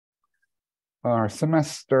Our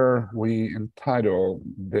semester, we entitled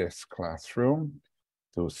this classroom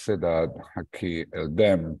to Sidad Haki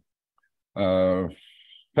Eldem, a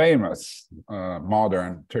famous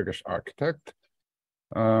modern Turkish architect.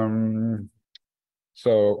 So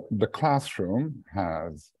the classroom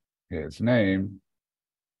has his name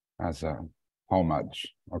as a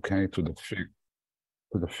homage, okay, to the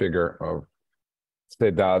figure of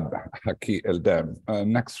Sidad Haki Eldem.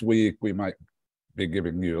 Next week, we might be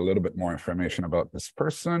giving you a little bit more information about this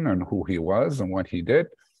person and who he was and what he did.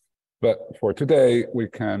 But for today, we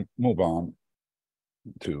can move on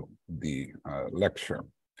to the lecture.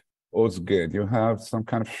 Ozge, do you have some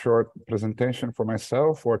kind of short presentation for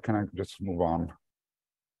myself, or can I just move on?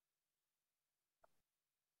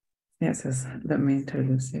 Yes, let me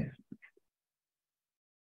introduce you.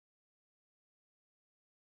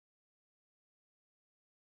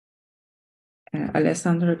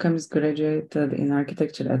 Alessandro Camus graduated in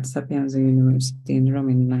architecture at Sapienza University in Rome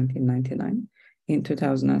in 1999. In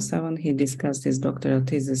 2007, he discussed his doctoral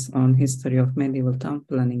thesis on history of medieval town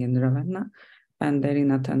planning in Ravenna, and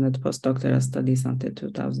therein attended postdoctoral studies until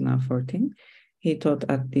 2014. He taught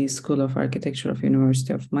at the School of Architecture of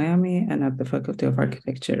University of Miami and at the Faculty of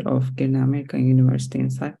Architecture of Girne American University in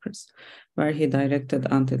Cyprus, where he directed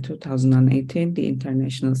until 2018 the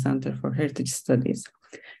International Center for Heritage Studies.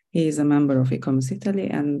 He is a member of ICOMOS Italy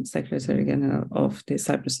and Secretary General of the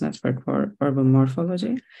Cyprus Network for Urban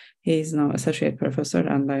Morphology. He is now Associate Professor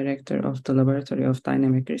and Director of the Laboratory of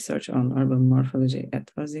Dynamic Research on Urban Morphology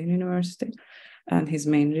at Wazir University. And his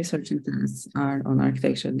main research interests are on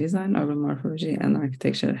architectural design, urban morphology, and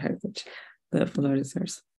architectural heritage. The floor is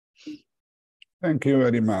yours. Thank you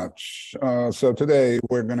very much. So today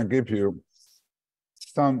we're going to give you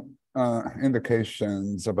some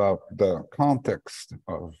indications about the context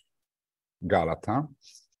of Galata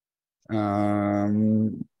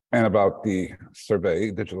and about the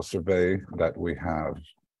survey, digital survey that we have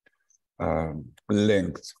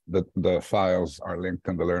linked. The files are linked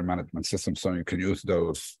in the Learn Management System, so you can use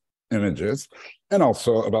those images, and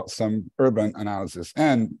also about some urban analysis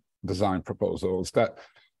and design proposals that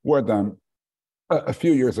were done a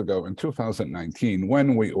few years ago in 2019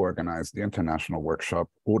 when we organized the international workshop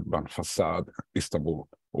Urban Facade Istanbul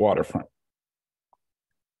Waterfront.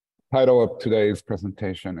 Title of today's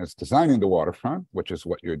presentation is Designing the Waterfront, which is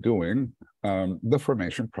what you're doing, the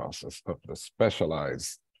formation process of the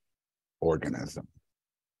specialized organism.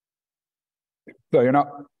 So you're not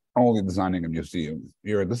only designing a museum,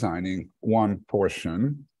 you're designing one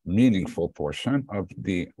portion, meaningful portion of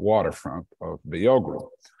the waterfront of Beyoğlu.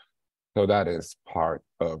 So that is part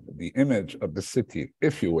of the image of the city,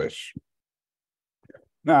 if you wish.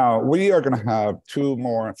 Now, we are going to have two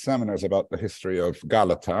more seminars about the history of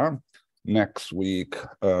Galata. Next week,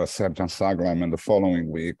 Serjan Saglam, and the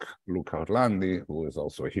following week, Luca Orlandi, who is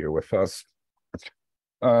also here with us,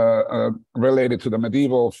 related to the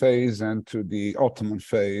medieval phase and to the Ottoman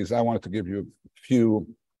phase. I wanted to give you a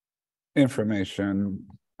few information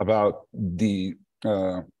about the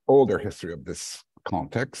older history of this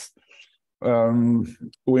context.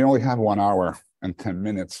 We only have 1 hour and 10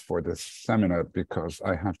 minutes for this seminar because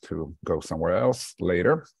I have to go somewhere else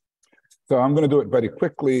later. So I'm going to do it very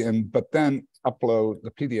quickly, but then upload the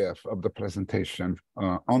PDF of the presentation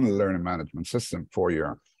on the Learning Management System for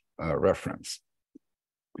your reference.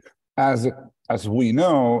 As we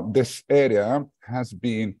know, this area has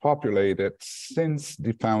been populated since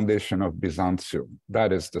the foundation of Byzantium.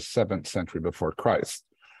 That is the 7th century before Christ.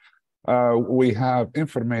 We have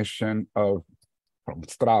information from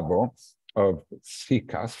Strabo of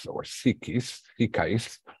Sikas or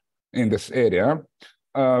Sikais in this area.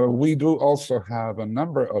 We do also have a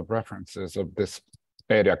number of references of this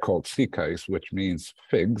area called Sikais, which means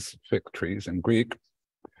figs, fig trees in Greek,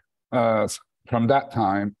 from that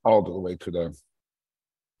time all the way to the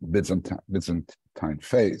Byzantine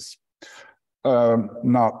phase.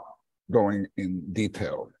 Not going in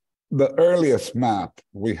detail. The earliest map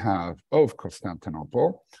we have of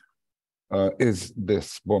Constantinople is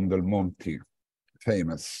this Buondelmonti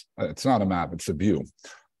famous, it's not a map, it's a view,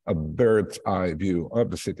 a bird's eye view of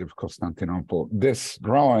the city of Constantinople. This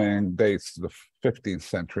drawing dates to the 15th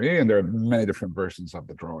century, and there are many different versions of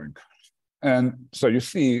the drawing. And so you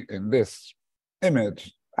see in this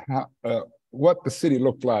image what the city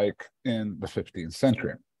looked like in the 15th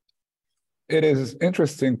century. It is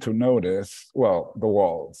interesting to notice, well, the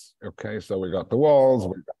walls, okay? So we got the walls,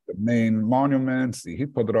 we got the main monuments, the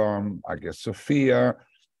Hippodrome, Hagia Sophia.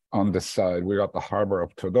 On this side, we got the harbor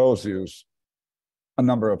of Theodosius, a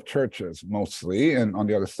number of churches mostly, and on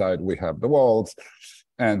the other side, we have the walls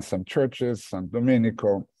and some churches, San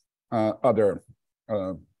Domenico, other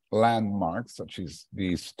landmarks, such as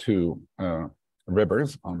these two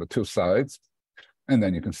rivers on the two sides. And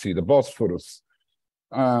then you can see the Bosphorus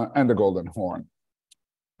and the Golden Horn.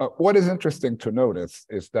 What is interesting to notice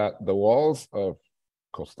is that the walls of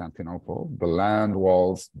Constantinople, the land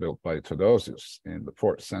walls built by Theodosius in the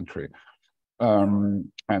 4th century,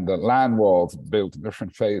 and the land walls built in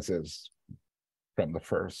different phases from the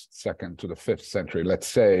 1st, 2nd to the 5th century, let's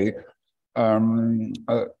say.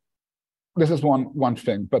 This is one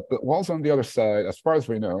thing, but the walls on the other side, as far as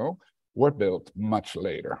we know, were built much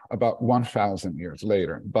later, about 1,000 years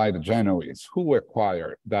later, by the Genoese, who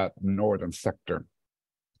acquired that northern sector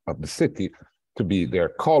of the city to be their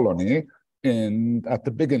colony at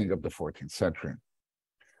the beginning of the 14th century.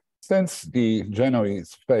 Since the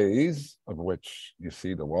Genoese phase, of which you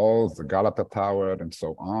see the walls, the Galata Tower, and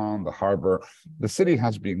so on, the harbor, the city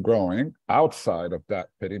has been growing outside of that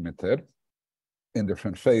perimeter in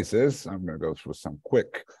different phases. I'm going to go through some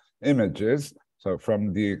quick images. So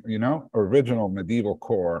from the original medieval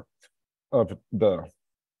core of the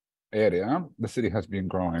area, the city has been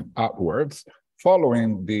growing outwards,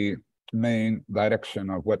 following the main direction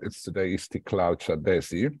of what is today Istiklal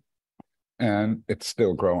Chadesi, and it's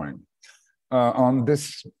still growing. On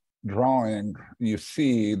this drawing, you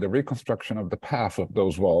see the reconstruction of the path of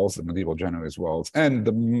those walls, the medieval Genoese walls, and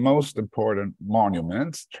the most important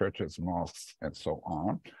monuments, churches, mosques, and so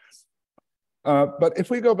on. But if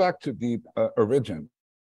we go back to the origins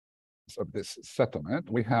of this settlement,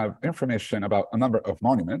 we have information about a number of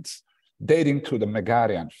monuments dating to the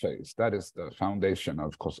Megarian phase. That is the foundation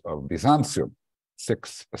of Byzantium,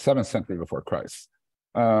 7th century before Christ.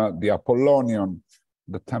 The Apollonian,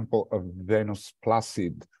 the temple of Venus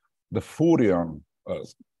Placid, the Furion,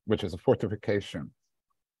 which is a fortification,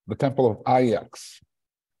 the temple of Ajax,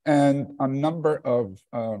 and a number of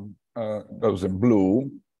those in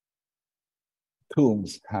blue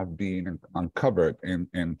tombs have been uncovered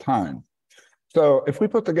in time. So if we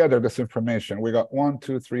put together this information, we got 1,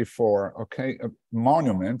 2, 3, 4,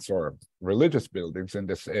 monuments or religious buildings in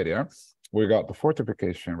this area. We got the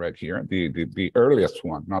fortification right here, the earliest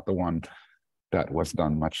one, not the one that was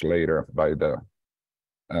done much later by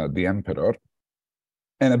the emperor,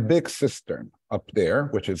 and a big cistern up there,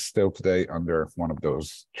 which is still today under one of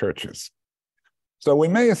those churches. So we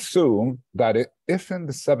may assume that if in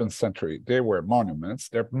the 7th century there were monuments,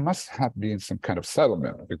 there must have been some kind of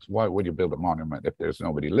settlement, because why would you build a monument if there's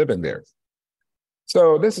nobody living there?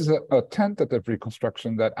 So this is a tentative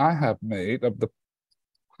reconstruction that I have made of the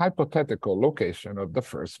hypothetical location of the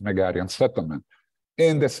first Megarian settlement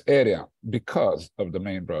in this area, because of the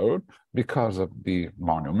main road, because of the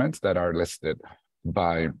monuments that are listed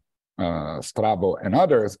by Strabo and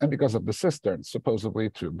others, and because of the cisterns, supposedly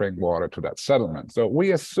to bring water to that settlement. So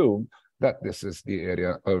we assume that this is the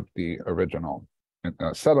area of the original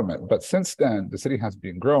settlement. But since then, the city has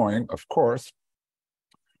been growing, of course.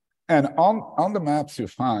 And on the maps you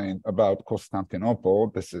find about Constantinople,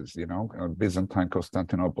 this is, Byzantine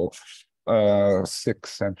Constantinople, 6th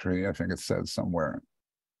century, I think it says somewhere.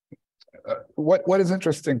 What is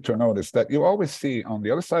interesting to notice that you always see on the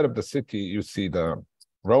other side of the city, you see the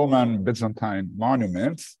Roman Byzantine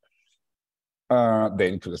monuments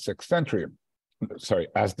dating to the 6th century, sorry,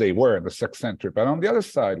 as they were in the 6th century. But on the other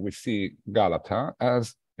side, we see Galata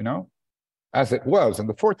as it was in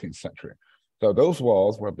the 14th century. So those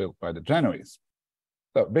walls were built by the Genoese.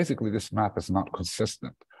 So basically, this map is not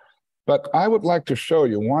consistent. But I would like to show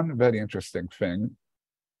you one very interesting thing,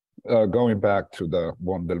 going back to the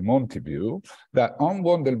Buon del Monte view, that on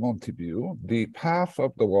Buon del Monte view, the path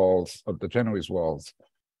of the walls, of the Genoese walls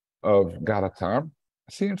of Galata,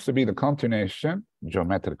 seems to be the continuation,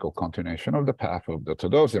 geometrical continuation of the path of the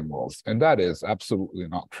Theodosian walls. And that is absolutely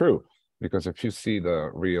not true, because if you see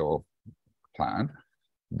the real plan,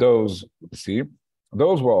 those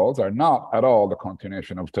walls are not at all the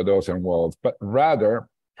continuation of Theodosian walls, but rather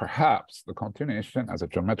perhaps the continuation as a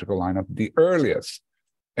geometrical line of the earliest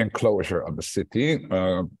enclosure of the city,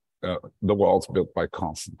 the walls built by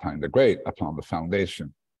Constantine the Great upon the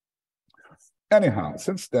foundation. Anyhow,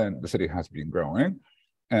 since then, the city has been growing.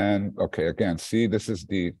 And again, see, this is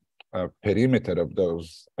the perimeter of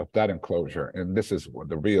that enclosure. And this is what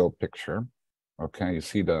the real picture. You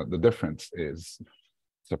see the difference is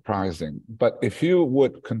surprising. But if you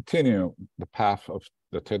would continue the path of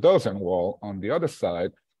the Theodosian wall on the other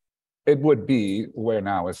side, it would be where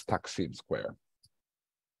now is Taksim Square.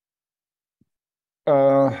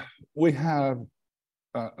 We have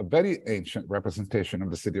a very ancient representation of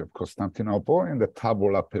the city of Constantinople in the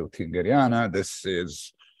Tabula Peutingeriana. This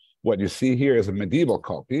is what you see here is a medieval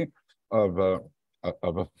copy of a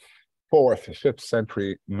 4th, 5th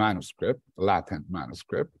century manuscript, Latin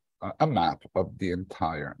manuscript, a map of the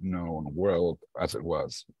entire known world as it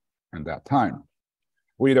was in that time.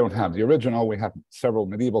 We don't have the original. We have several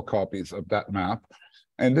medieval copies of that map.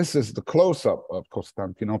 And this is the close-up of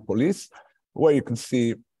Constantinopolis, where you can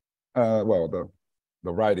see, the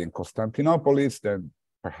writing Constantinopolis, then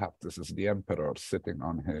perhaps this is the emperor sitting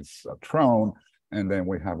on his throne. And then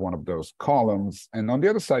we have one of those columns. And on the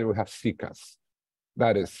other side, we have Sikas.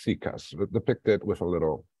 That is Sikas, depicted with a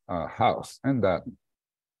little house. And that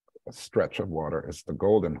stretch of water is the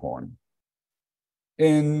Golden Horn.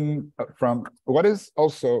 From what is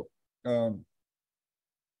also to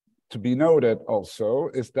be noted also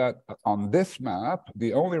is that on this map,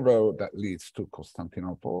 the only road that leads to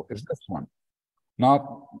Constantinople is this one, not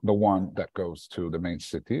the one that goes to the main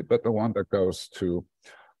city, but the one that goes to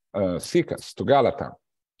Sikas, to Galata.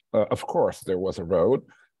 Of course, there was a road.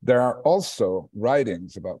 There are also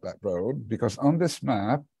writings about that road, because on this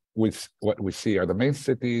map, what we see are the main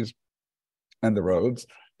cities and the roads,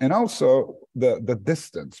 and also the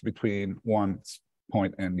distance between one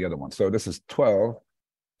point and the other one. So this is 12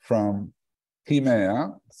 from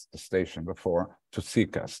Timea, the station before, to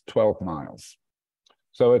Sikas, 12 miles.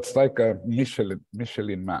 So it's like a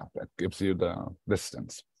Michelin map that gives you the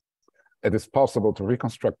distance. It is possible to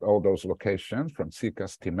reconstruct all those locations from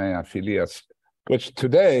Sikas, Timea, Filias, which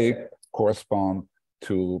today correspond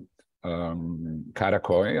to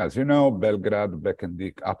Karakoy, as you know, Belgrade,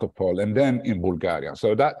 Bekendik, Atopol, and then in Bulgaria.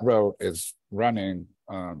 So that road is running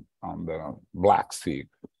on the Black Sea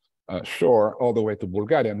shore all the way to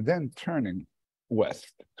Bulgaria, and then turning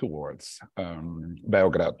west towards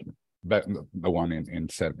Belgrade, the one in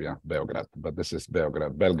Serbia, Belgrade, but this is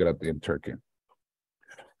Belgrade in Turkey.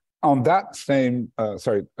 On that same,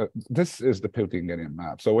 this is the Piltingerian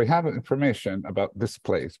map. So we have information about this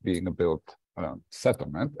place being a built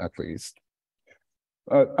settlement, at least.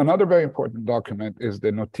 Another very important document is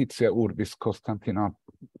the Notitia Urbis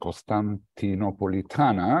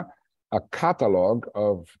Constantinopolitana, a catalog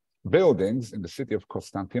of buildings in the city of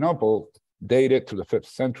Constantinople dated to the 5th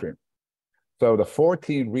century. So the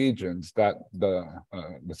 14 regions that the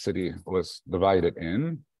city was divided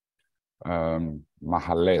in,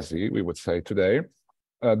 Mahallesi, we would say today,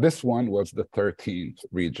 this one was the 13th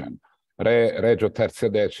region. Regio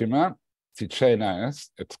Tertia Decima, Sicena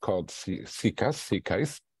Est, it's called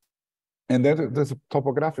Sikais. And then there's a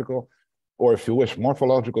topographical, or if you wish,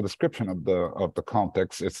 morphological description of the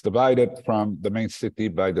context. It's divided from the main city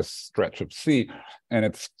by the stretch of sea, and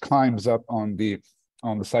it climbs up on the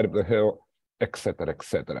side of the hill, etc.,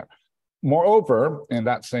 etc. Moreover, in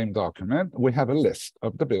that same document, we have a list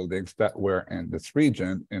of the buildings that were in this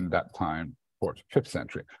region in that time, for 5th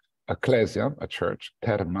century. Ecclesia, a church,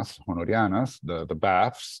 Thermas Honorianas, the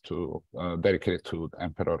baths dedicated to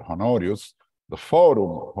Emperor Honorius, the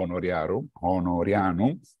Forum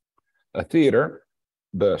Honorianum, a theater,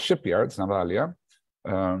 the shipyards, Navalia,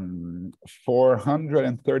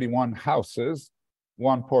 431 houses,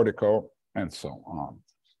 1 portico, and so on.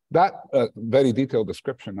 That very detailed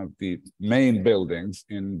description of the main buildings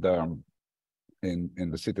in the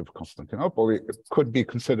city of Constantinople, it could be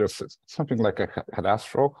considered something like a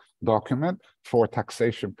cadastral document for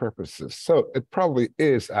taxation purposes. So it probably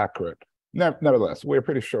is accurate. Nevertheless, we're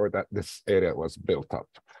pretty sure that this area was built up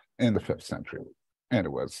in the 5th century, and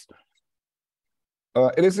it was.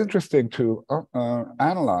 It is interesting to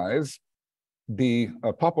analyze the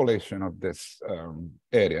population of this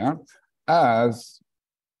area as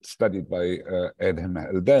studied by Edhem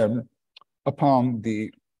Eldem upon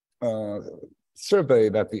the survey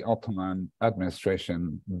that the Ottoman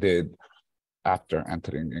administration did after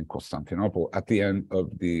entering in Constantinople at the end of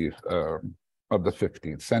the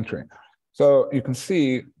 15th century. So you can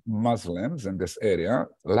see Muslims in this area,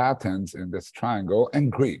 Latins in this triangle,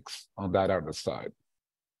 and Greeks on that other side.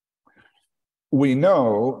 We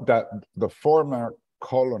know that the former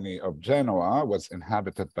colony of Genoa was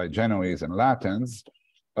inhabited by Genoese and Latins,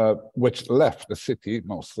 which left the city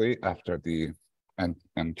mostly after the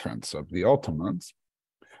entrance of the Ottomans.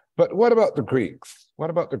 But what about the Greeks? What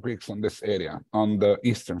about the Greeks on this area, on the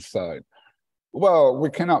eastern side? Well, we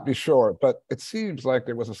cannot be sure, but it seems like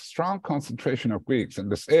there was a strong concentration of Greeks in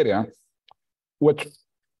this area, which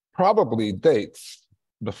probably dates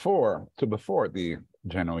before the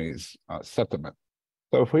Genoese settlement.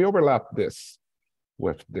 So if we overlap this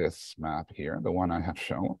with this map here, the one I have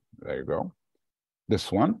shown, there you go,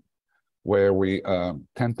 this one, where we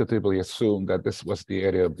tentatively assume that this was the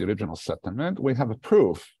area of the original settlement, we have a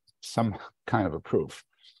proof, some kind of a proof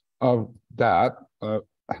of that,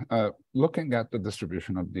 looking at the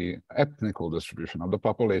distribution of the ethnical distribution of the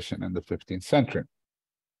population in the 15th century.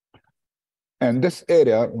 And this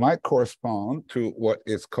area might correspond to what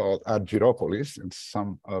is called Argyropolis in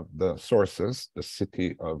some of the sources, the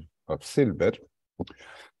city of Silver.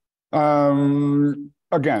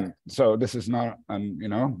 Again, so this is not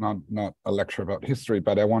not a lecture about history,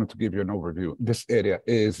 but I wanted to give you an overview. This area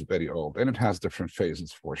is very old, and it has different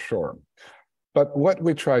phases for sure. But what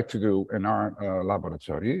we try to do in our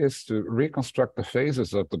laboratory is to reconstruct the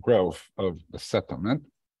phases of the growth of the settlement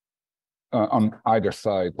on either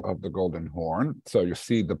side of the Golden Horn. So you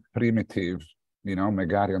see the primitive,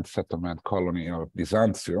 Megarian settlement colony of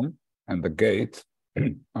Byzantium and the gate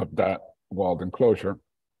of that walled enclosure,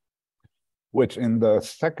 which in the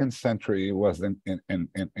 2nd century was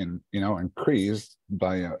increased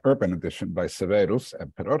by an urban addition by Severus,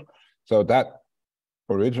 emperor. So that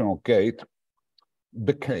original gate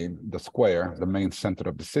became the square, the main center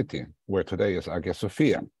of the city, where today is Hagia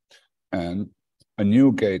Sophia, and a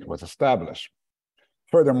new gate was established.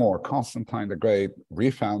 Furthermore, Constantine the Great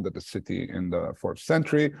refounded the city in the 4th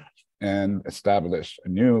century and established a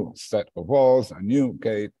new set of walls, a new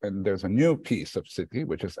gate, and there's a new piece of city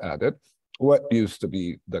which is added. What used to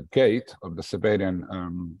be the gate of the Siberian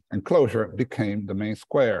enclosure became the main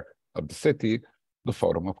square of the city, the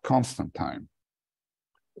Forum of Constantine.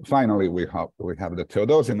 Finally, we have the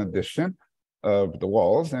Theodosian addition of the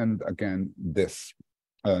walls, and again, this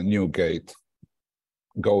new gate,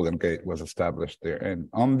 Golden Gate, was established there. And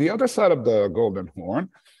on the other side of the Golden Horn,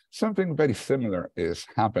 something very similar is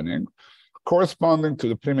happening, corresponding to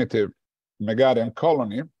the primitive Megarian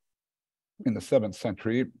colony in the 7th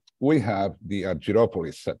century. We have the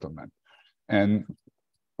Argyropolis settlement. And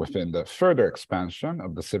within the further expansion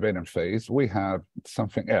of the Siberian phase, we have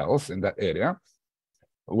something else in that area,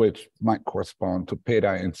 which might correspond to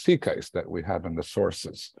Pera and Sikais that we have in the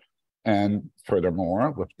sources. And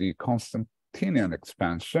furthermore, with the Constantinian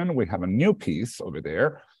expansion, we have a new piece over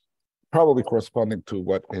there, probably corresponding to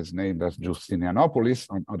what is named as Justinianopolis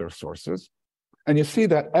on other sources. And you see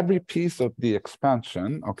that every piece of the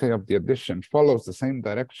expansion, of the addition, follows the same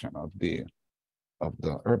direction of the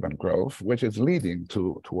urban growth, which is leading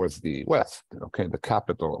towards the west, the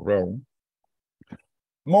capital, Rome.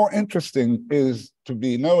 More interesting is to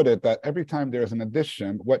be noted that every time there's an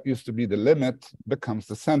addition, what used to be the limit becomes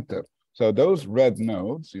the center. So those red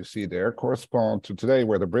nodes you see there correspond to today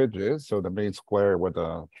where the bridge is, so the main square where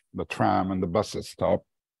the tram and the buses stop.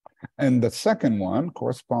 And the second one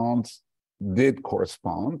did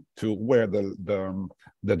correspond to where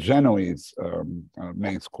the Genoese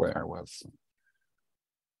main square was.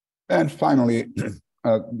 And finally,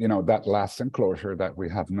 that last enclosure that we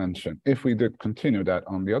have mentioned, if we did continue that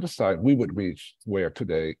on the other side, we would reach where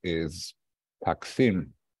today is Taksim.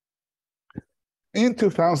 In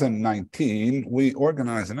 2019, we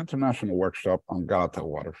organized an international workshop on Galata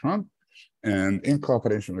waterfront, and in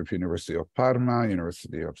cooperation with University of Parma,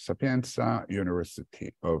 University of Sapienza,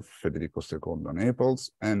 University of Federico II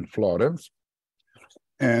Naples, and Florence.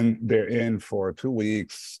 And they're in for 2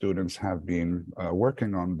 weeks. Students have been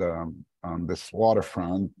working on this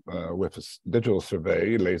waterfront with a digital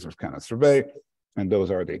survey, laser scanner survey, and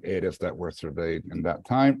those are the areas that were surveyed in that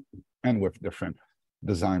time, and with different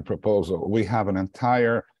design proposal. We have an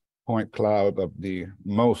entire point cloud of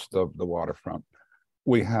most of the waterfront.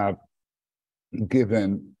 We have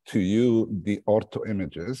given to you the ortho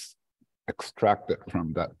images extracted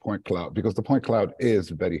from that point cloud, because the point cloud is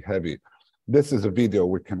very heavy. This is a video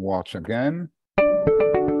we can watch again.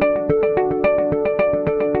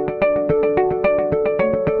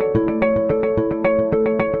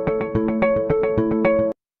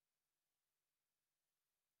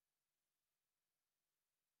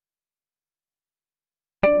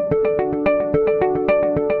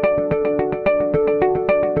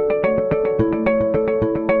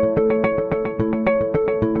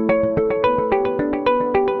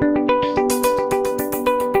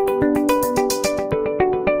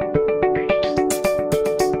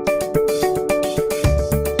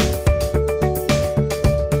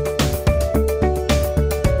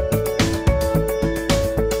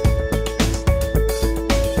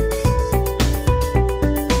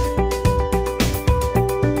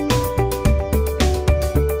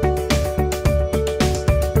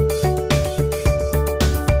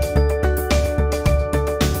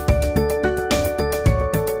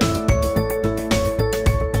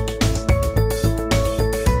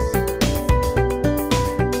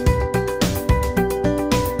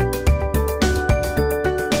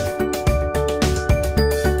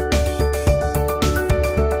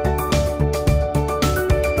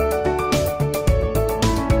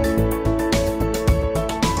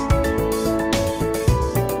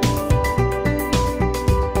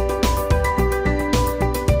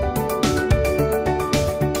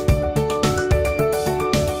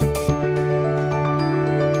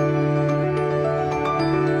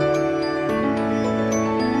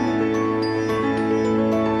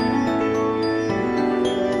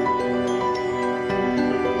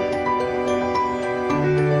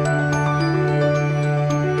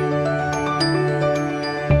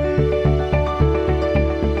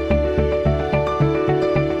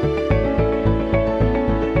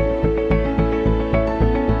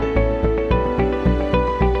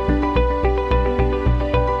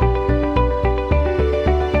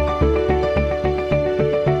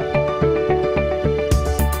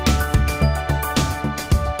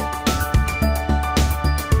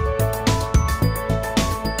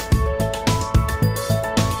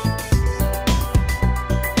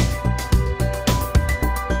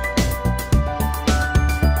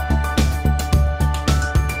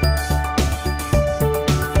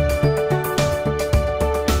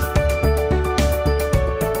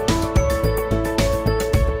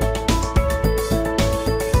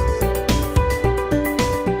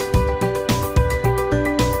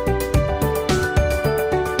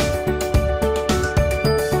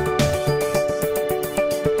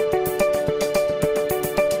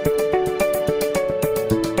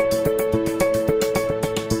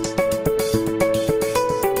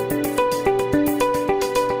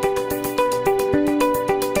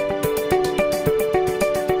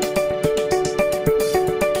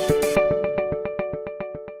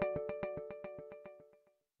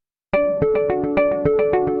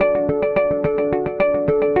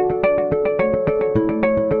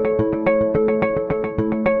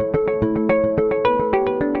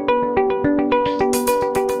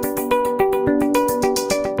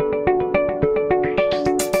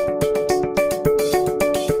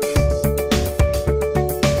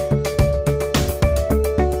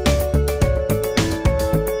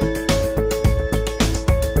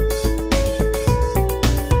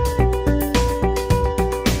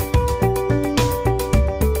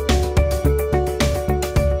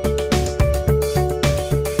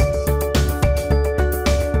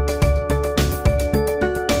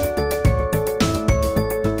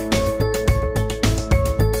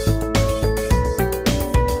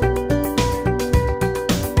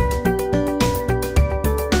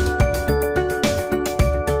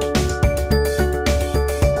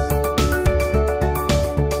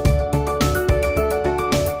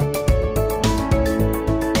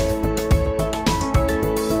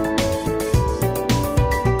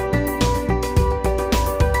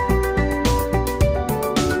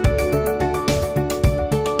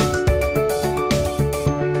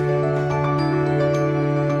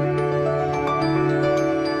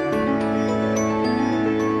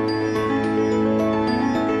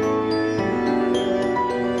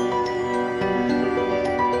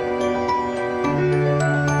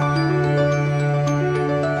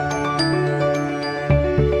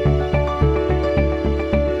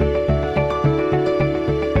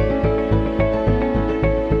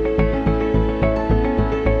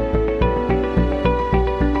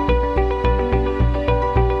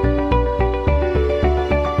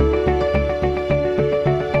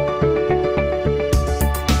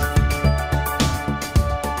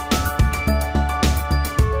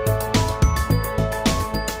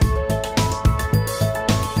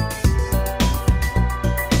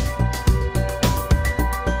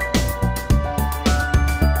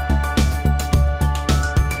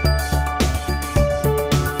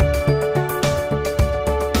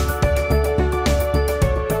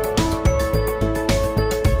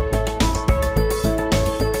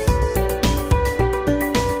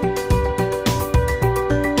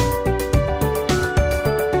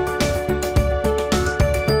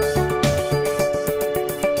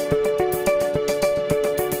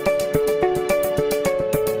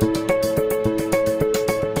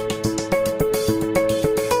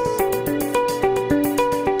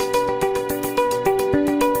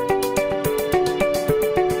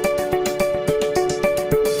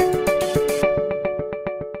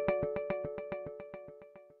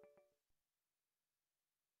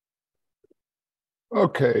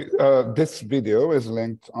 Okay, this video is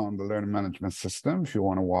linked on the learning management system. If you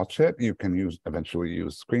want to watch it, you can eventually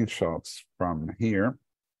use screenshots from here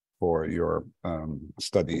for your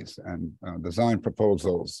studies and design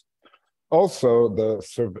proposals. Also, the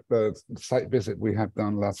site visit we had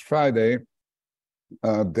done last Friday,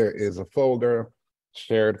 there is a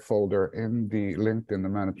shared folder linked in the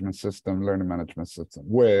management system, learning management system,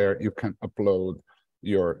 where you can upload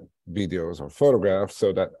your videos or photographs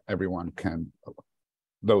so that everyone can,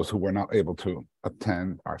 those who were not able to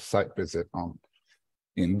attend our site visit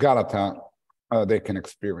in Galata, they can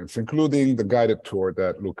experience, including the guided tour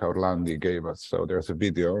that Luca Orlandi gave us. So there's a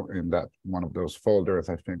video in that one of those folders.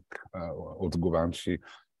 I think Uzguvanci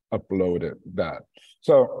uploaded that.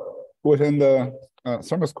 So within the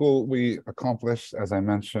summer school, we accomplished, as I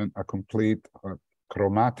mentioned, a complete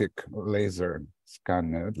chromatic laser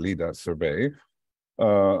scanned LIDA survey,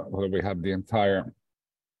 where we have the entire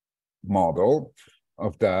model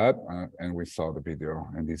of that, and we saw the video,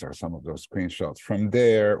 and these are some of those screenshots. From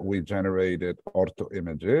there, we generated ortho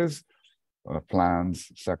images,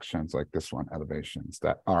 plans, sections like this one, elevations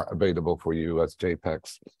that are available for you as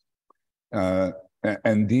JPEGs.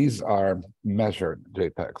 And these are measured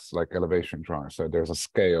JPEGs, like elevation drawings. So there's a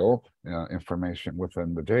scale information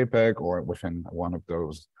within the JPEG or within one of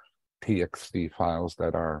those TXT files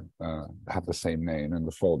that have the same name in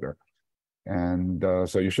the folder. And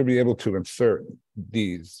so you should be able to insert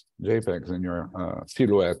these JPEGs in your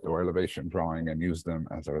silhouette or elevation drawing and use them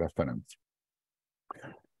as a reference.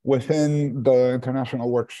 Within the international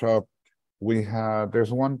workshop,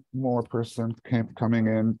 there's one more person coming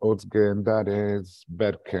in, Ozgen, that is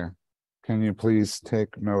Berke. Can you please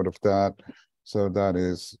take note of that? So that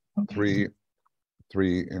is three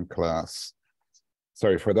in class.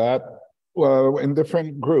 Sorry for that. Well, in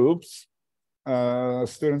different groups,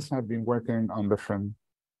 students have been working on different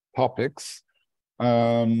topics.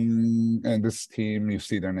 And this team, you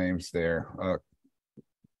see their names there,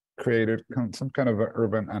 created some kind of an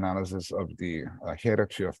urban analysis of the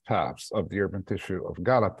hierarchy of paths of the urban tissue of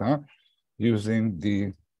Galata using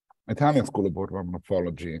the Italian School of Urban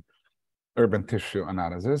Morphology urban tissue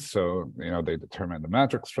analysis. So, they determine the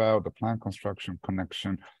matrix route, the plan construction,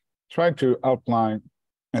 connection, try to outline,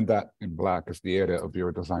 and that in black is the area of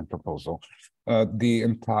your design proposal, the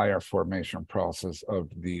entire formation process of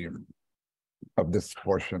this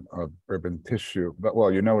portion of urban tissue. But well,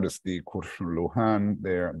 you notice the Kurşun Luhan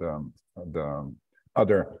there, the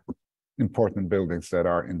other important buildings that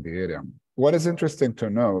are in the area. What is interesting to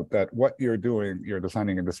note that what you're doing, you're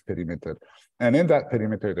designing in this perimeter, and in that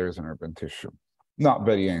perimeter there is an urban tissue. Not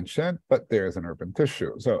very ancient, but there is an urban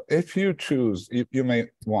tissue. So if you choose, you may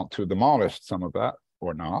want to demolish some of that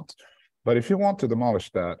or not, but if you want to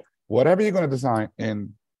demolish that, whatever you're going to design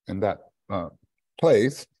in that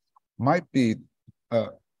place might be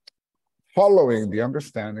following the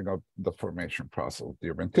understanding of the formation process of the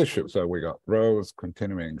urban tissue. So we got rows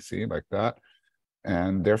continuing, see, like that.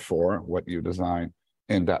 And therefore, what you design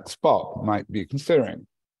in that spot might be considering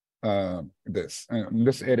this. And in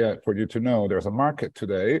this area, for you to know, there's a market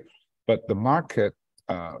today, but the market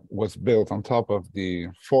was built on top of the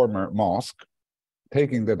former mosque,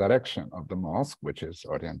 taking the direction of the mosque, which is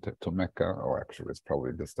oriented to Mecca, or actually it's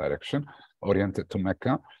probably this direction, oriented to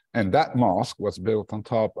Mecca. And that mosque was built on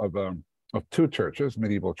top of two churches,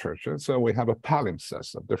 medieval churches. So we have a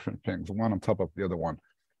palimpsest of different things, one on top of the other one.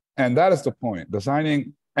 And that is the point.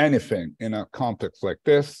 Designing anything in a context like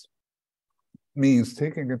this means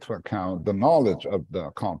taking into account the knowledge of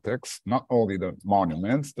the context, not only the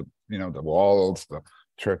monuments, the walls, the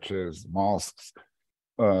churches, mosques,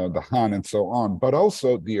 the Han and so on, but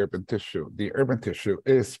also the urban tissue. The urban tissue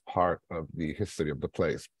is part of the history of the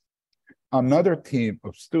place. Another team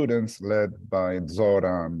of students led by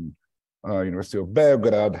Zoran, University of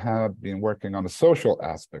Belgrade, have been working on the social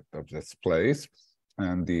aspect of this place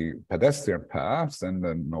and the pedestrian paths and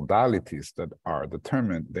the modalities that are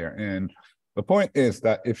determined therein. The point is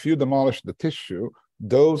that if you demolish the tissue,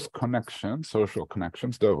 those connections, social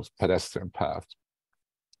connections, those pedestrian paths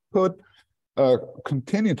could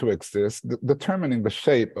continue to exist, determining the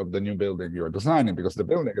shape of the new building you're designing, because the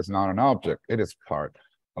building is not an object, it is part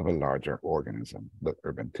of a larger organism, the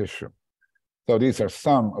urban tissue. So these are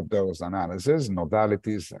some of those analyses,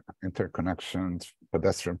 modalities, interconnections,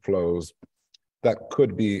 pedestrian flows that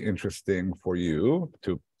could be interesting for you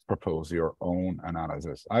to propose your own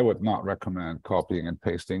analysis. I would not recommend copying and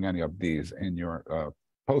pasting any of these in your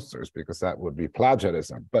posters, because that would be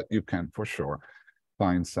plagiarism, but you can for sure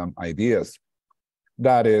find some ideas.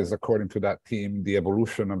 That is, according to that team, the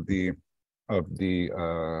evolution of the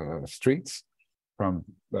streets from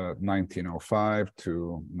 1905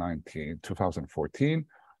 to 2014.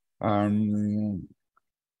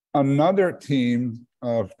 Another team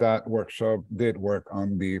of that workshop did work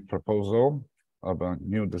on the proposal of a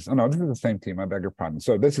new design. No, this is the same team, I beg your pardon.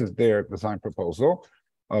 So this is their design proposal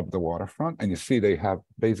of the waterfront. And you see they have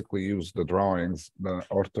basically used the drawings, the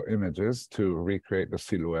ortho images, to recreate the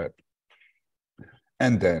silhouette.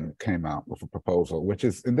 And then came out with a proposal, which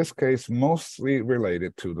is in this case mostly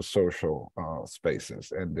related to the social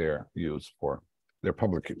spaces and their use for their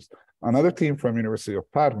public use. Another team from University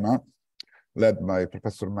of Parma, led by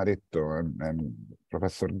Professor Maritto and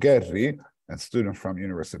Professor Gherri, and students from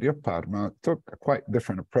University of Parma, took a quite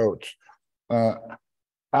different approach.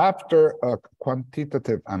 After a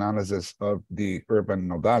quantitative analysis of the urban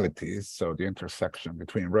modalities, so the intersection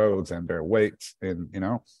between roads and their weights in,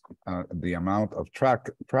 the amount of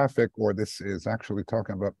traffic, or this is actually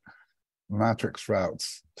talking about matrix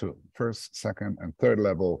routes to first, second, and third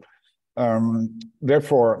level.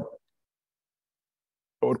 Therefore,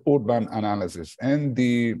 urban analysis and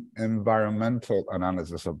the environmental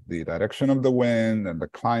analysis of the direction of the wind and the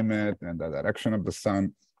climate and the direction of the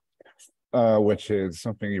sun, which is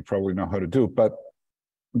something you probably know how to do. But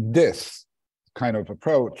this kind of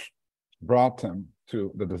approach brought him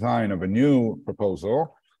to the design of a new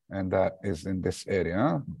proposal, and that is in this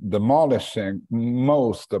area, demolishing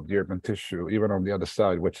most of the urban tissue, even on the other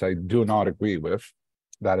side, which I do not agree with.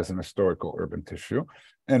 That is an historical urban tissue.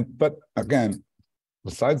 But again,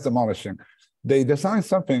 besides demolishing, they designed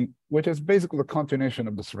something which is basically the continuation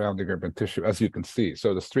of the surrounding urban tissue, as you can see.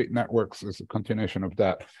 So the street networks is a continuation of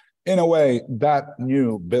that. In a way, that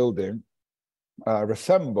new building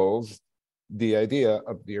resembles the idea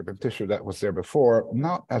of the urban tissue that was there before,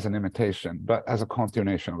 not as an imitation, but as a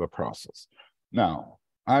continuation of a process. Now,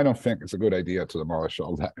 I don't think it's a good idea to demolish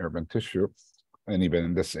all that urban tissue, and even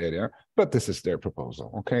in this area, but this is their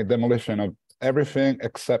proposal, okay? Demolition of everything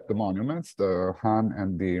except the monuments, the Han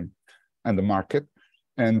and the market,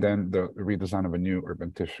 and then the redesign of a new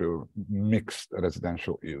urban tissue, mixed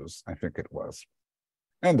residential use, I think it was.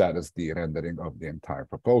 And that is the rendering of the entire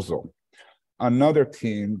proposal. Another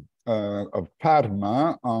team of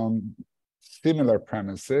Parma on similar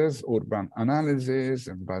premises, urban analysis,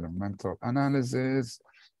 environmental analysis,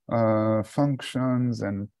 functions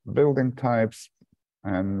and building types.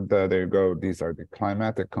 And there you go, these are the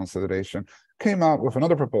climatic consideration, came out with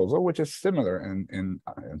another proposal, which is similar in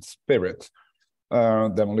spirit,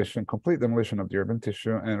 complete demolition of the urban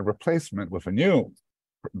tissue and a replacement with a new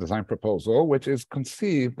design proposal, which is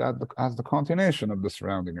conceived as the continuation of the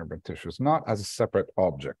surrounding urban tissues, not as a separate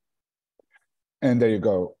object. And there you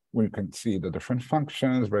go, we can see the different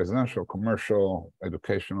functions, residential, commercial,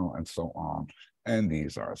 educational, and so on. And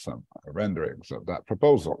these are some renderings of that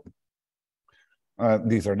proposal.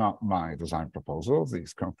 These are not my design proposals.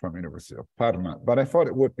 These come from University of Parma. But I thought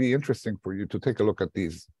it would be interesting for you to take a look at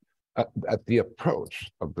these, at the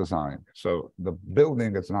approach of design. So the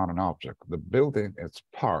building is not an object. The building is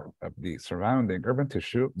part of the surrounding urban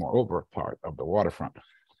tissue, moreover, part of the waterfront,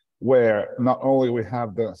 where not only we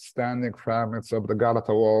have the standing fragments of the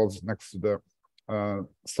Galata walls next to the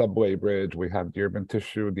subway bridge, we have the urban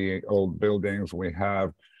tissue, the old buildings, we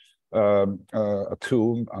have a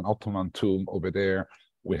tomb, an Ottoman tomb over there.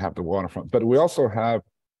 We have the waterfront, but we also have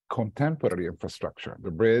contemporary infrastructure,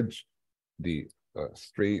 the bridge, the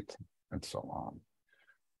street, and so on.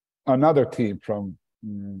 Another team from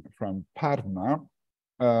Parma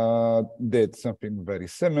did something very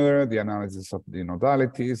similar, the analysis of the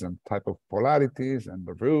nodalities and type of polarities and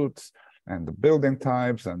the routes and the building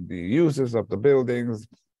types and the uses of the buildings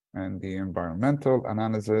and the environmental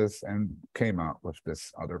analysis, and came out with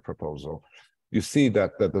this other proposal. You see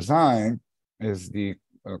that the design is the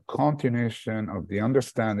continuation of the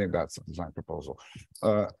understanding, that's a design proposal,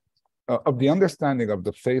 of the understanding of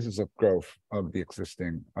the phases of growth of the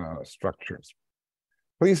existing structures.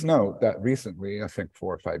 Please note that recently, I think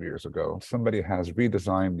 4 or 5 years ago, somebody has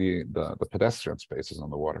redesigned the pedestrian spaces on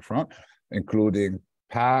the waterfront, including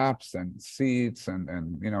paths and seats and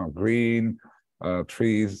green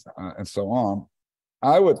trees and so on.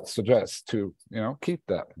 I would suggest to keep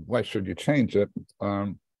that. Why should you change it?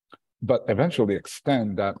 But eventually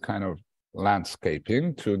extend that kind of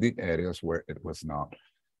landscaping to the areas where it was not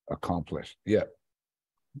accomplished yet.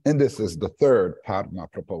 And this is the third Parma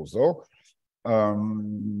proposal,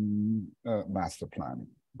 master plan.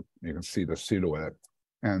 You can see the silhouette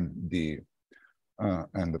and the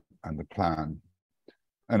plan,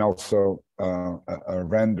 and also a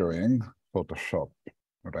rendering, Photoshop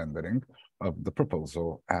rendering of the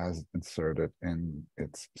proposal as inserted in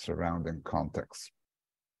its surrounding context.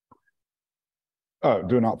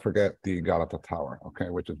 Do not forget the Galata Tower, okay,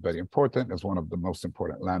 which is very important. It's one of the most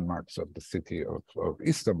important landmarks of the city of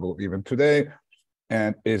Istanbul even today,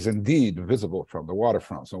 and is indeed visible from the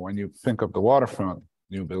waterfront. So when you think of the waterfront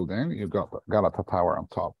new building, you've got the Galata Tower on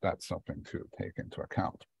top. That's something to take into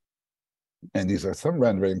account. And these are some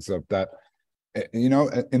renderings of that,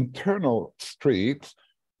 an internal street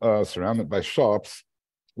surrounded by shops,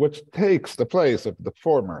 which takes the place of the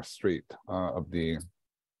former street of the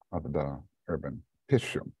urban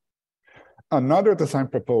tissue. Another design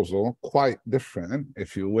proposal, quite different,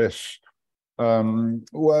 if you wish,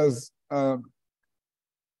 was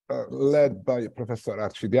led by Professor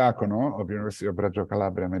Arcidiacono of University of Reggio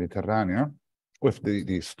Calabria Mediterranea with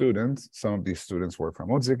the students. Some of these students were from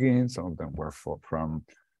Ozeghin, some of them were from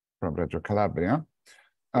Reggio Calabria.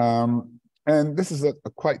 And this is a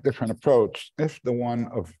quite different approach. If the one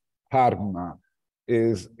of Parma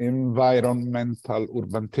is environmental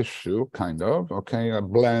urban tissue, kind of, okay, a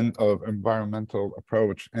blend of environmental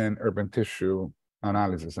approach and urban tissue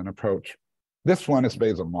analysis and approach. This one is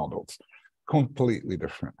based on models, completely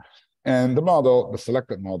different. And the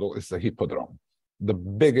selected model is the Hippodrome, the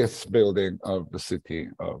biggest building of the city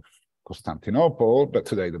of Constantinople, but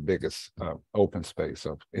today the biggest open space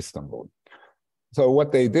of Istanbul. So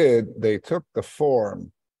what they did, they took the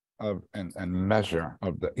form of and measure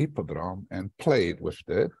of the Hippodrome and played with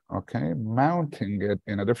it, okay, mounting it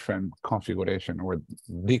in a different configuration, or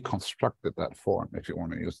deconstructed that form, if you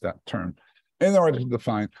want to use that term, in order to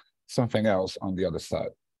define something else on the other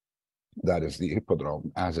side. That is the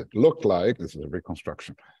Hippodrome as it looked like. This is a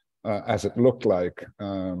reconstruction, as it looked like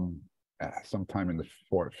sometime in the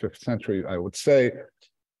 4th, 5th century, I would say.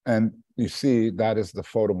 And you see, that is the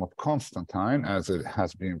Forum of Constantine as it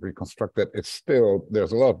has been reconstructed. It's still,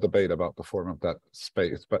 there's a lot of debate about the form of that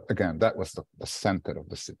space. But again, that was the center of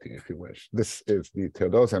the city, if you wish. This is the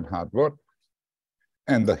Theodosienhardburg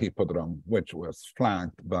and the Hippodrome, which was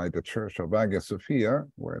flanked by the Church of Hagia Sophia.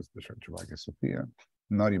 Where's the Church of Hagia Sophia?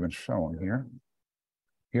 Not even shown here.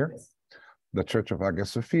 Here, the Church of Hagia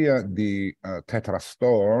Sophia, the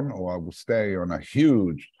Tetrastone or Augusteion, a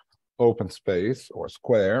huge open space or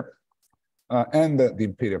square, and the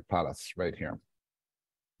Imperial Palace right here.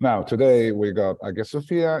 Now, today we got Hagia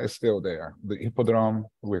Sophia is still there. The Hippodrome,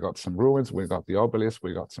 we got some ruins, we got the obelisk,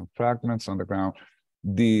 we got some fragments on the ground.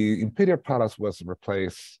 The Imperial Palace was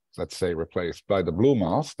replaced, let's say replaced by the Blue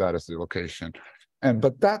Mosque, that is the location.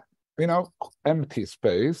 But that, empty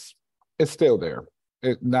space is still there.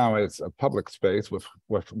 Now it's a public space with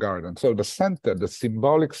garden. So the center, the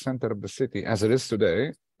symbolic center of the city as it is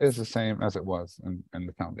today, is the same as it was in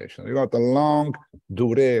the foundation. You got the long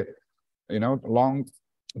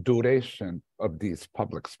duration of these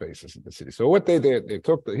public spaces in the city. So what they did, they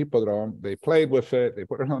took the Hippodrome, they played with it, they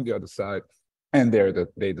put it on the other side, and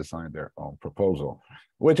they designed their own proposal,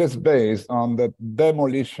 which is based on the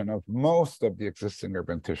demolition of most of the existing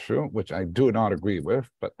urban tissue, which I do not agree with,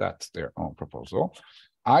 but that's their own proposal,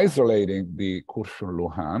 isolating the Kurşun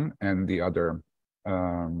Luhan and the other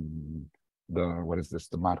what is this?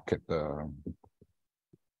 The market.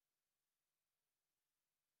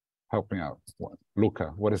 Help me out,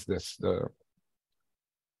 Luca. What is this?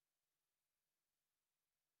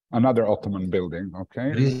 Another Ottoman building.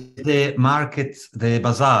 Okay. There is the market, the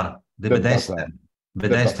bazaar, the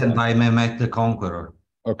Bedestan by Mehmet the Conqueror.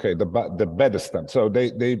 Okay, the Bedestan. So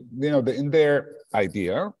they in their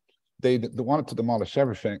idea, they wanted to demolish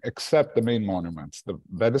everything except the main monuments, the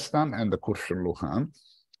Bedestan and the Kurşun Luhan,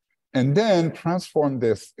 and then transform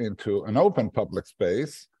this into an open public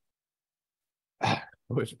space,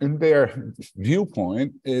 which in their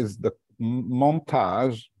viewpoint is the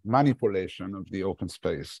montage, manipulation of the open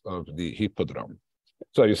space of the Hippodrome.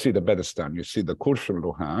 So you see the Bedestan, you see the Kurşun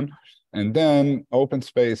Luhan, and then open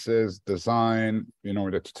spaces designed in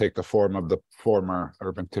order to take the form of the former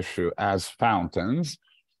urban tissue as fountains,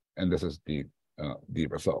 and this is the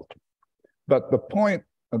result. But the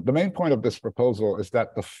main point of this proposal is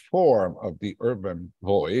that the form of the urban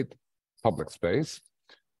void, public space,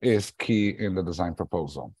 is key in the design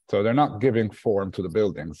proposal. So they're not giving form to the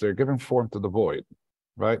buildings, they're giving form to the void,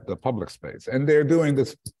 right? The public space. And they're doing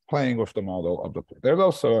this, playing with the model of there's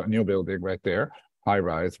also a new building right there, high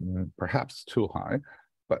rise, perhaps too high,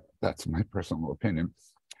 but that's my personal opinion.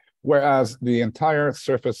 Whereas the entire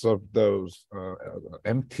surface of those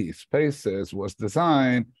empty spaces was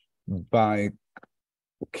designed by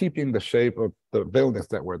keeping the shape of the buildings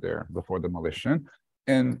that were there before demolition,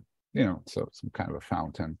 and so some kind of a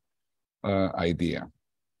fountain idea.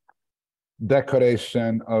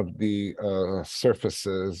 Decoration of the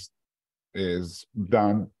surfaces is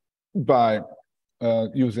done by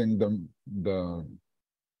using the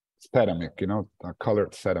ceramic, a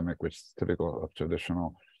colored ceramic, which is typical of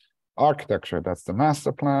traditional architecture. That's the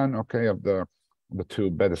master plan, okay, of the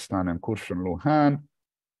two Bedestan and Kurşun Luhan,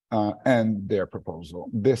 and their proposal.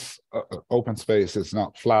 This open space is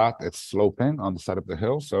not flat, it's sloping on the side of the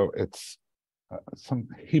hill, so it's some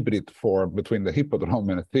hybrid form between the hippodrome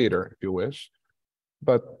and a theater, if you wish.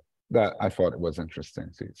 But that I thought it was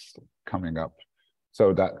interesting. See, it's coming up.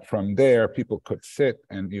 So that from there, people could sit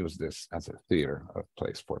and use this as a theater, a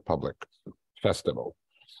place for public festival.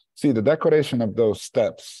 See, the decoration of those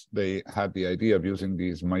steps, they had the idea of using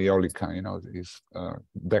these maiolica, these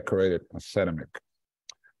decorated ceramic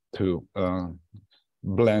to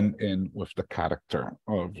blend in with the character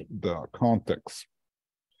of the context.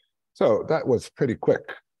 So that was pretty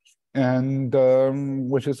quick, and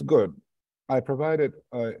which is good. I provided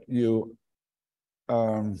you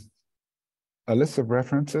a list of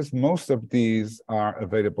references. Most of these are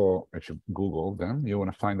available if you Google them. You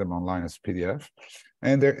want to find them online as PDF.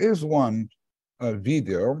 And there is one other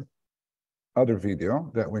video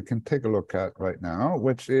that we can take a look at right now,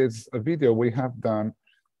 which is a video we have done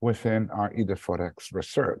within our IDE4X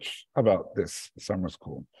research about this summer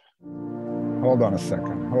school. Hold on a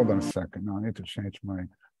second. Now I need to change my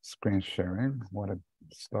screen sharing.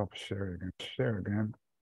 Stop sharing and share again.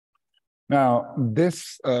 Now,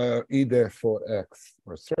 this IDE4X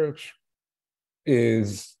research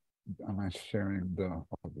is, am I sharing the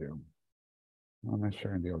audio?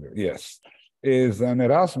 Yes, is an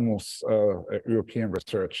Erasmus European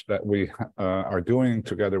research that we are doing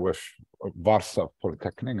together with Warsaw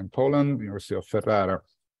Polytechnic in Poland, University of Ferrara,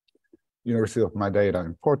 University of Madeira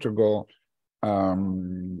in Portugal,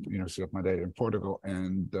 and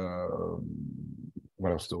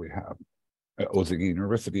what else do we have? Ózsegyi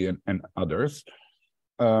University and others.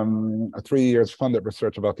 A 3 years funded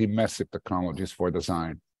research about immersive technologies for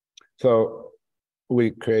design. So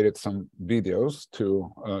we created some videos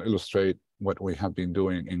to illustrate what we have been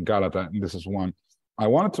doing in Galata, and this is one. I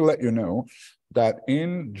wanted to let you know that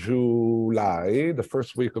in July, the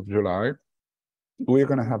first week of July, we're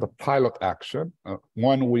going to have a pilot action,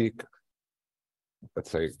 1 week,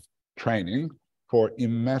 let's say, training for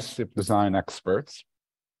immersive design experts.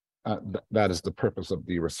 That is the purpose of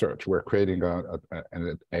the research. We're creating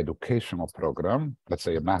an educational program, let's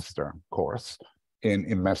say a master course in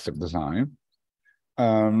immersive design.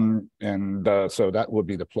 So that will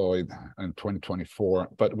be deployed in 2024,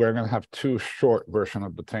 but we're going to have 2 short versions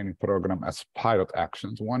of the training program as pilot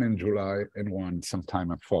actions, one in July and one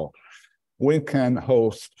sometime in fall. We can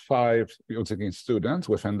host 5 Ózsegyi students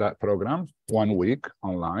within that program, 1 week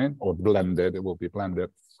online or blended. It will be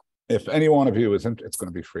blended. If any one of you isn't, it's going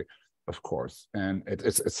to be free, of course. And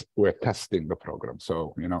we're testing the program,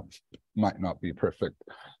 so might not be perfect.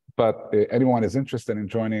 But anyone is interested in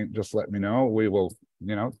joining, just let me know. We will,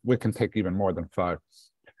 we can take even more than 5.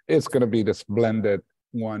 It's going to be this blended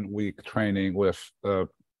 1 week training with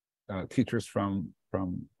teachers from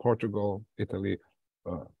Portugal, Italy,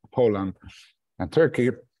 Poland, and Turkey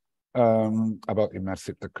about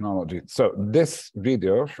immersive technology. So this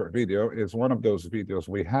video, short video, is one of those videos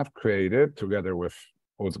we have created together with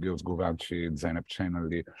Ozgi Özguvenci, Zeynep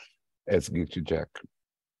Çeneli, Ezgi Çiçek,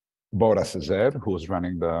 Bora Sezer, who's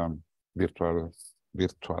running the virtual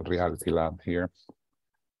reality lab here,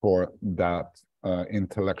 for that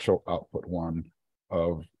intellectual output one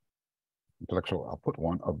of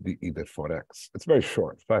the IDE4X. It's very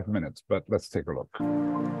short, 5 minutes, but let's take a look.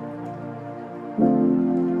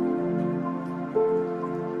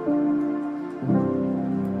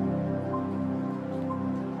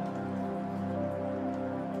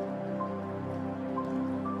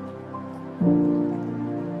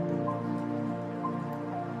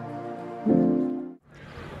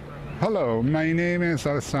 Hello, my name is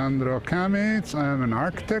Alessandro Kamitz. I am an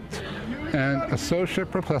architect and associate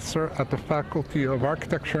professor at the Faculty of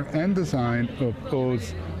Architecture and Design of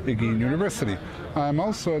Ózsegyi University. I'm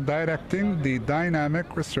also directing the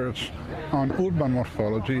Dynamic Research on Urban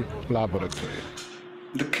Morphology Laboratory.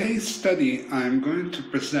 The case study I'm going to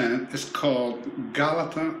present is called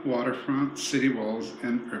Galata Waterfront City Walls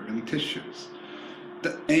and Urban Tissues.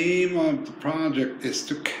 The aim of the project is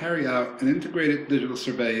to carry out an integrated digital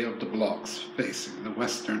survey of the blocks facing the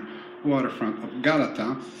western waterfront of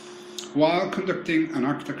Galata, while conducting an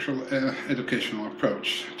architectural educational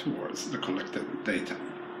approach towards the collected data.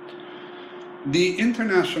 The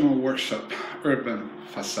international workshop, Urban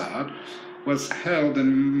Facade, was held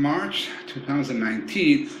in March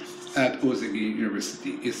 2019 at Ózsegyi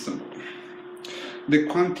University, Istanbul. The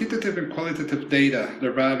quantitative and qualitative data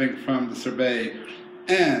deriving from the survey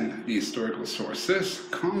and the historical sources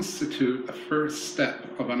constitute a first step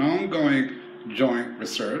of an ongoing joint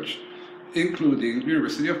research, including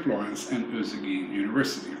University of Florence and Uzegin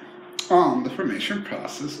University, on the formation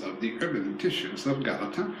process of the urban tissues of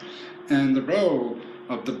Galata and the role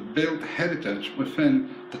of the built heritage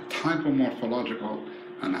within the typomorphological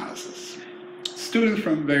analysis. Students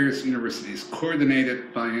from various universities,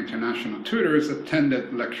 coordinated by international tutors,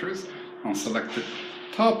 attended lectures on selected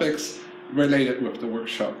topics related with the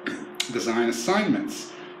workshop design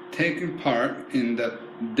assignments, taking part in the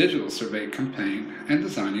digital survey campaign and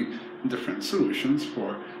designing different solutions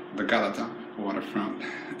for the Galata waterfront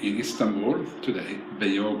in Istanbul, today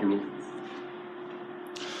Beyoğlu.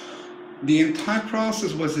 The entire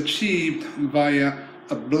process was achieved via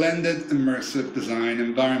a blended immersive design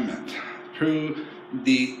environment through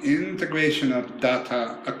the integration of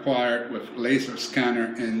data acquired with laser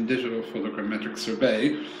scanner and digital photogrammetric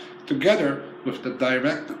survey, together with the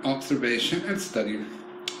direct observation and study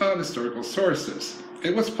of historical sources.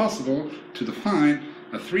 It was possible to define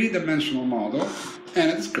a three-dimensional model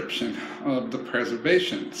and a description of the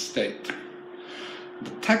preservation state.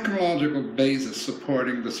 The technological basis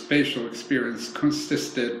supporting the spatial experience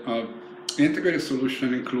consisted of integrated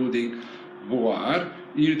solution including VR,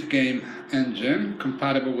 Unity game engine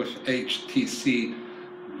compatible with HTC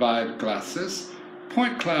Vive glasses,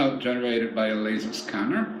 point cloud generated by a laser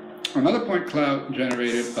scanner, another point cloud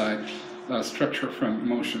generated by a structure from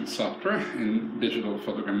motion software in digital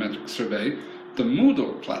photogrammetric survey, the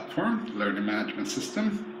Moodle platform, learning management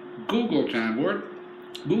system, Google Jamboard,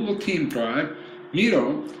 Google Team Drive,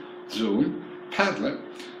 Miro, Zoom, Padlet,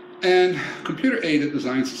 and computer-aided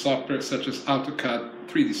design software such as AutoCAD,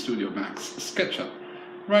 3D Studio Max, SketchUp,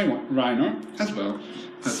 Rhino, as well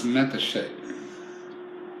as Metashape.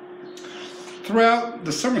 Throughout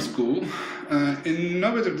the summer school,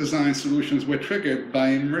 innovative design solutions were triggered by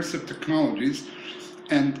immersive technologies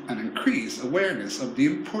and an increased awareness of the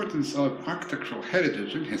importance of architectural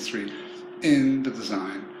heritage and history in the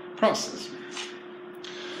design process.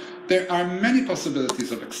 There are many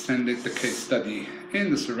possibilities of extending the case study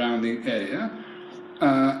in the surrounding area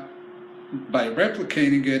by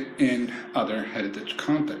replicating it in other heritage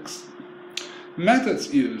contexts.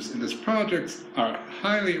 Methods used in this project are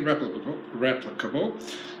highly replicable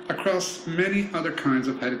across many other kinds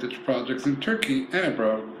of heritage projects in Turkey and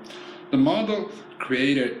abroad. The model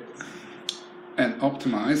created and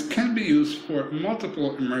optimized can be used for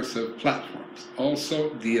multiple immersive platforms.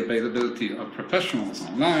 Also, the availability of professionals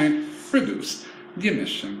online reduced the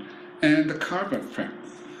emission and the carbon footprint.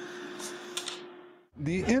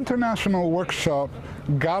 The international workshop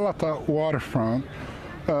Galata Waterfront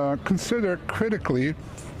considered critically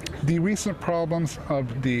the recent problems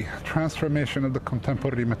of the transformation of the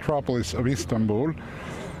contemporary metropolis of Istanbul,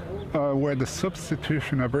 where the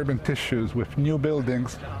substitution of urban tissues with new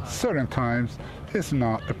buildings certain times is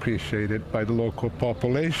not appreciated by the local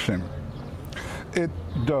population. It,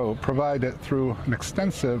 though, provided through an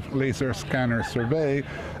extensive laser scanner survey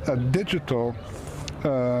a digital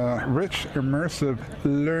rich immersive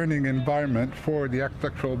learning environment for the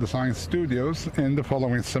architectural design studios in the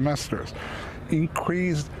following semesters,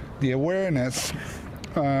 increased the awareness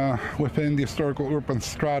within the historical urban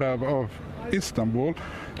strata of Istanbul,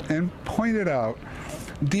 and pointed out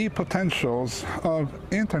the potentials of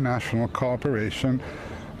international cooperation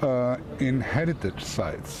in heritage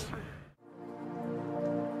sites.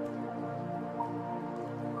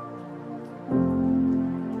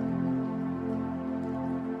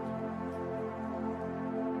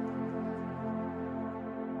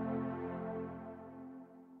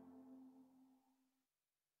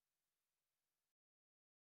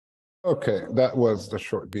 Okay, that was the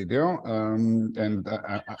short video,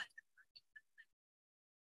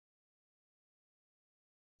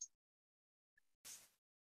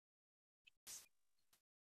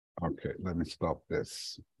 okay, let me stop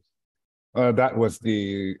this. That was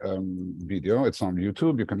the video. It's on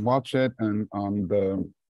YouTube. You can watch it, and on the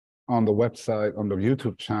website, on the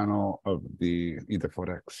YouTube channel of the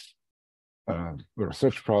E4X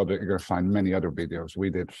research project, you're going to find many other videos. We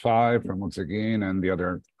did 5 from Uzegin, and the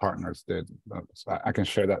other partners did. I can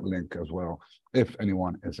share that link as well if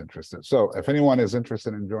anyone is interested. So if anyone is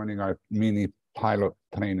interested in joining our mini pilot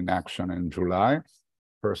training action in July,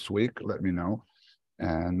 first week, let me know.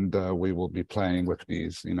 And we will be playing with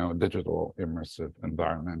these, digital immersive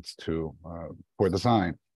environments for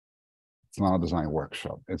design. It's not a design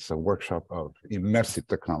workshop. It's a workshop of immersive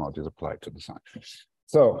technologies applied to design.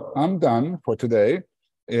 So I'm done for today.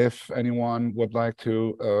 If anyone would like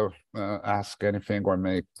to ask anything or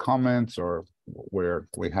make comments, or where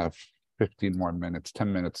we have 15 more minutes,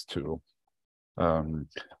 10 minutes to,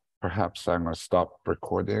 perhaps I'm going to stop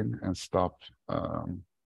recording and stop